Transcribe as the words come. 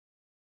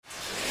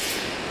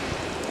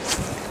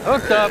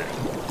Hooked up.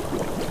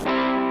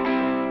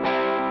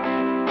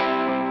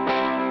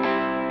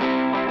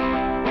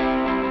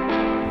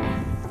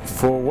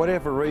 For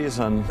whatever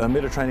reason,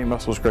 Mediterranean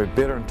mussels grow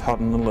better in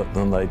Totten Inlet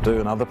than they do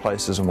in other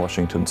places in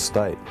Washington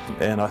State.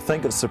 And I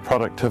think it's the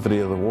productivity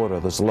of the water.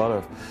 There's a lot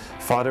of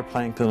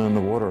phytoplankton in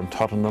the water in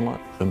Totten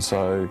Inlet, and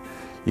so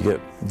you get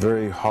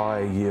very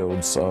high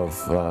yields of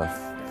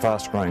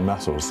fast-growing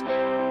mussels.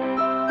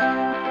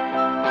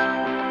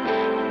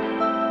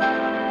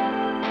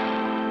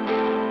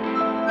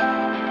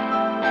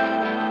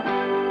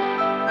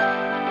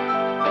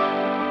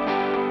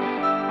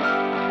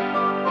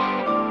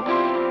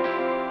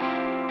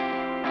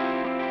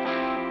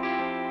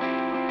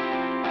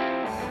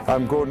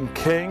 I'm Gordon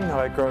King.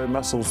 I grow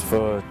mussels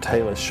for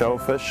Taylor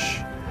Shellfish.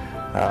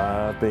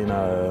 I've been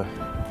a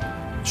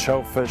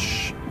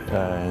shellfish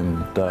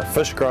and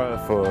fish grower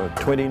for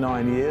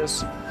 29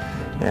 years,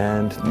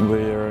 and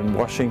we're in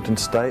Washington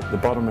State, the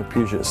bottom of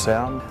Puget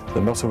Sound.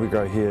 The mussel we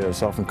grow here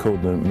is often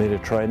called the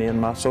Mediterranean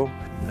mussel,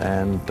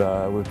 and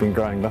we've been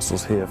growing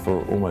mussels here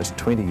for almost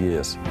 20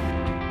 years.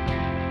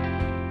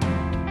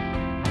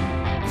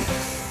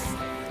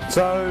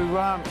 So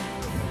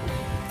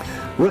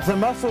with the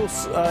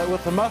mussels,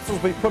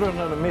 we put it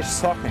in a mesh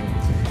stocking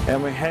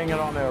and we hang it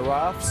on our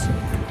rafts.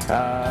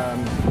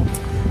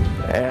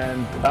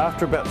 And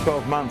after about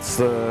 12 months,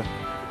 the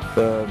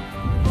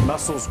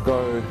mussels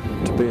grow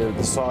to be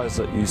the size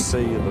that you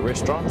see in the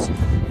restaurants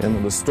and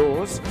in the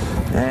stores.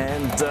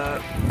 And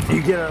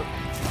you get a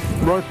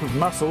rope of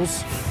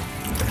mussels.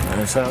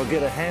 So I'll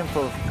get a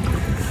handful of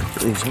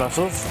these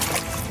mussels.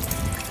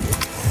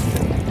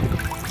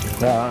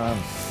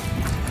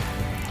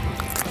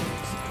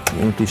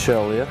 Empty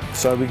shell there.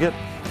 So we get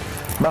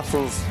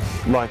mussels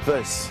like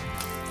this.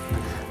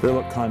 They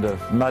look kind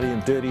of muddy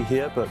and dirty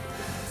here, but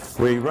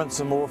we rinse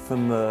them off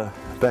in the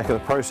back of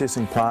the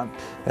processing plant,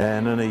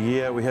 and in a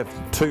year we have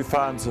 2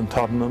 farms in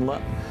Totten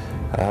Inlet,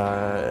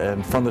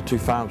 and from the 2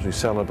 farms we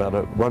sell about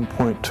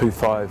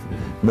 1.25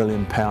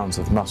 million pounds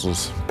of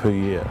mussels per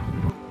year.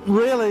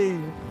 Really,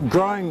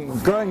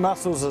 growing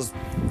mussels is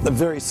a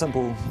very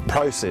simple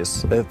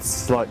process.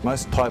 It's like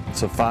most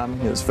types of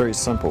farming, it's very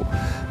simple.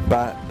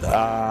 But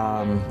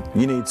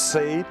you need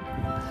seed,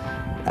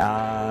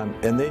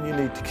 and then you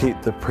need to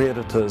keep the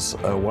predators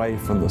away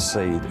from the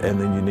seed, and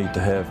then you need to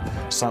have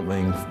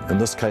something, in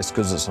this case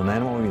because it's an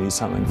animal, you need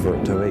something for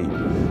it to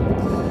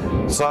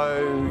eat.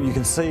 So you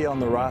can see on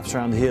the rafts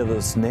around here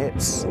there's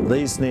nets.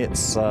 These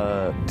nets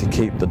are to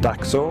keep the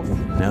ducks off.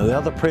 Now the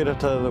other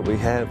predator that we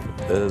have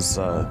is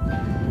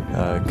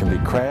can be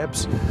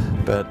crabs,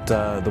 but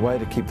the way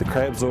to keep the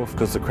crabs off,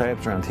 because the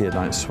crabs around here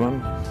don't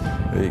swim,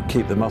 we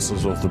keep the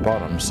mussels off the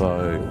bottom,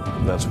 so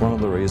that's one of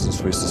the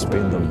reasons we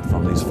suspend them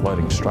from these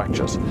floating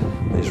structures,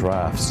 these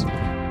rafts.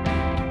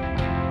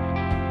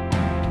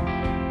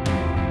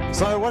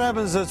 So what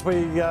happens is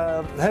we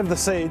have the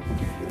seed,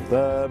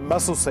 the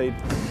mussel seed,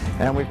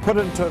 and we put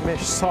it into a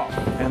mesh sock,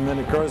 and then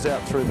it grows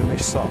out through the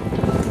mesh sock.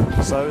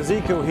 So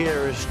Ezekiel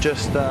here is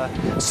just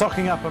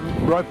socking up a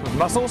rope of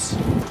mussels.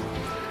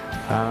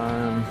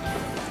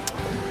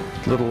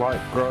 Little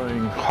like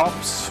growing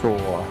hops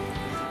or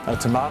a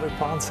tomato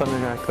plant,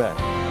 something like that.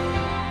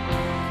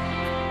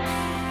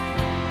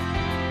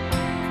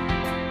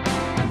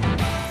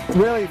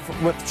 Really,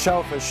 with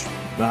shellfish,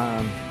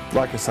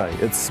 like I say,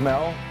 it's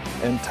smell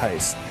and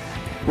taste.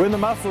 When the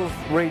mussels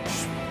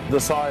reach the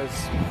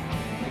size,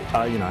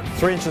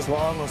 3 inches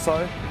long or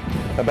so,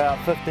 about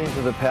 15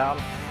 to the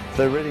pound,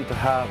 they're ready to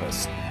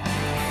harvest.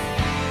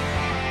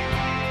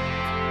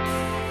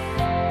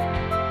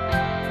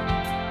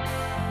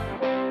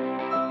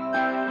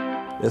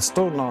 It's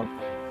still not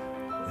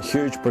a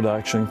huge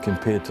production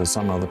compared to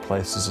some other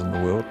places in the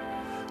world.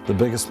 The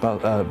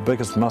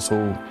biggest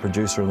mussel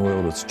producer in the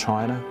world is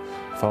China,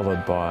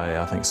 followed by,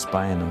 I think,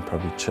 Spain and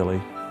probably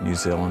Chile, New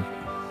Zealand.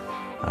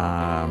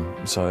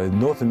 So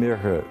North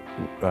America,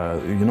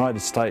 the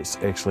United States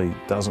actually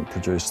doesn't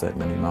produce that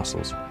many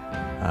mussels.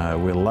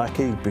 We're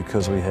lucky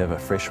because we have a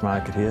fresh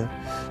market here.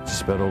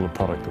 Just about all the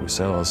product that we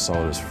sell is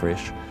sold as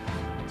fresh.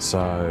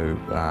 So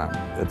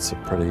it's a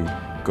pretty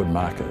good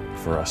market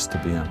for us to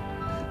be in.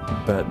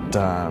 But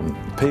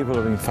people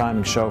have been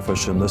farming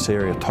shellfish in this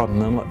area,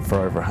 Totten Inlet, for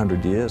over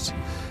 100 years.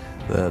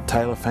 The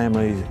Taylor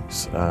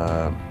family's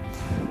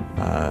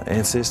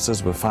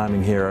ancestors were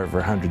farming here over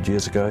 100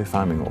 years ago,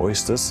 farming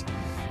oysters.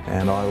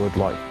 And I would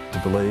like to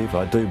believe,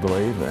 I do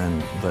believe,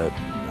 and that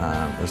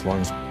as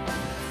long as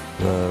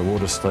the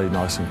water stay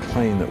nice and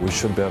clean, that we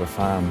should be able to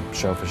farm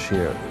shellfish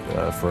here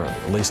for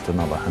at least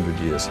another 100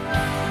 years.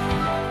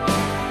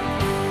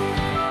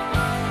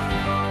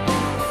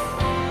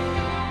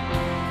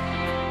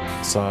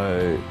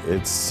 So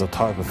it's a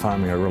type of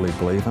farming I really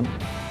believe in.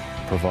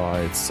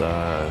 Provides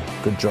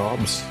good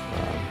jobs,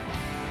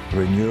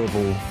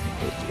 renewable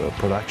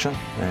production,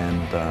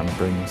 and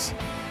brings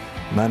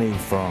money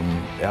from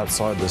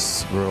outside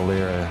this rural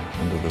area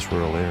into this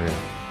rural area.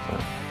 So,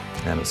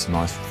 and it's a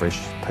nice, fresh,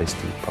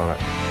 tasty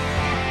product.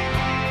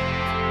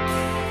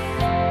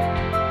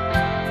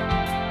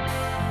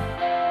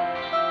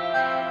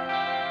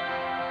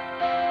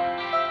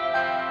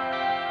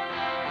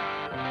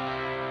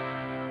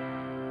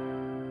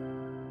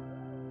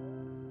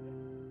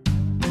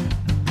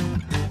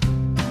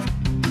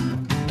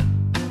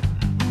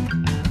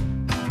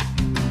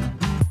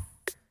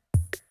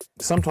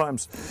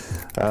 Sometimes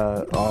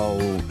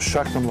I'll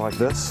shuck them like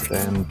this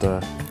and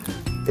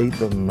eat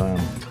them,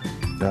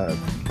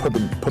 put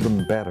them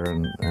in batter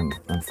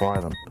and fry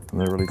them, and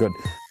they're really good.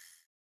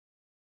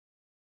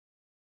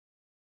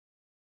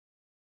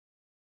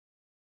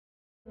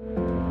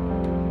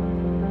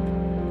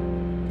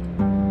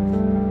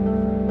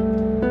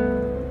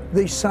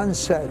 These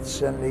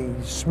sunsets and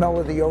the smell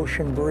of the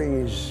ocean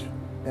breeze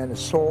and the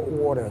salt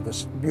water,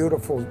 the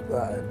beautiful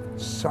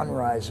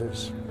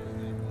sunrises,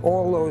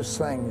 all those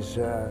things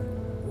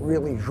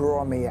really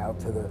draw me out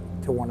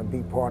to want to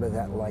be part of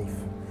that life.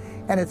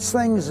 And it's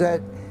things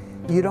that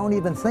you don't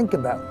even think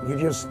about. You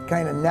just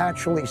kind of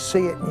naturally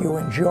see it and you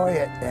enjoy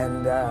it,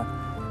 and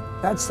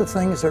that's the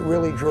things that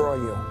really draw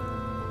you,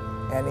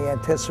 and the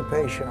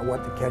anticipation of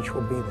what the catch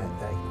will be that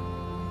day.